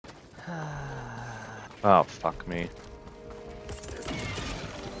Oh, fuck me.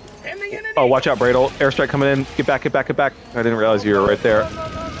 Oh, watch out, Bradle. Airstrike coming in. Get back, get back, get back. I didn't realize you were right there.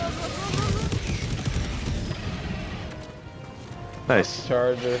 Nice.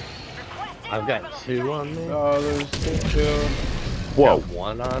 Charger. I've got 2 on me. Oh, there's 2. Whoa. Got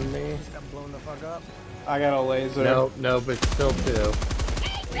 1 on me. I'm blowing the fuck up. I got a laser. No, no, but still 2.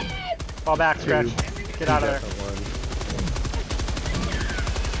 Fall back, Scratch. Get out of there.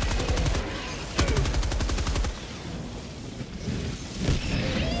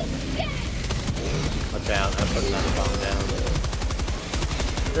 Watch out, I put another bomb down.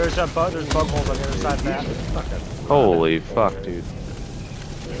 There's bug holes on the other side of that. Holy fuck, dude.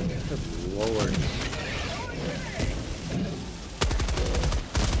 Good lord.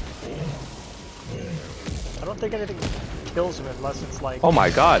 I don't think anything kills him unless it's like. Oh my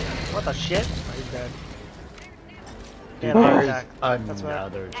god. What the shit? Oh, he's dead. Dude, Yeah, heart there's attack. That's what.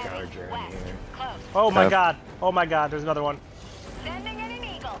 Another charger in here. Oh my Okay. god. Oh my god. There's another one. Sending in an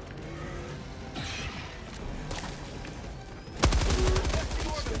eagle.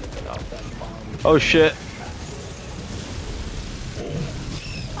 Get off that bomb. Oh shit.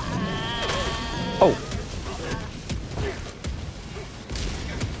 Oh.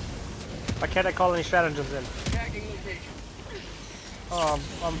 Why can't I call any stratagems in? Oh,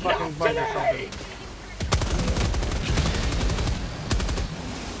 I'm fucking bugged or something.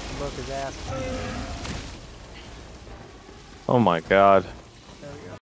 Broke his ass. Oh my god.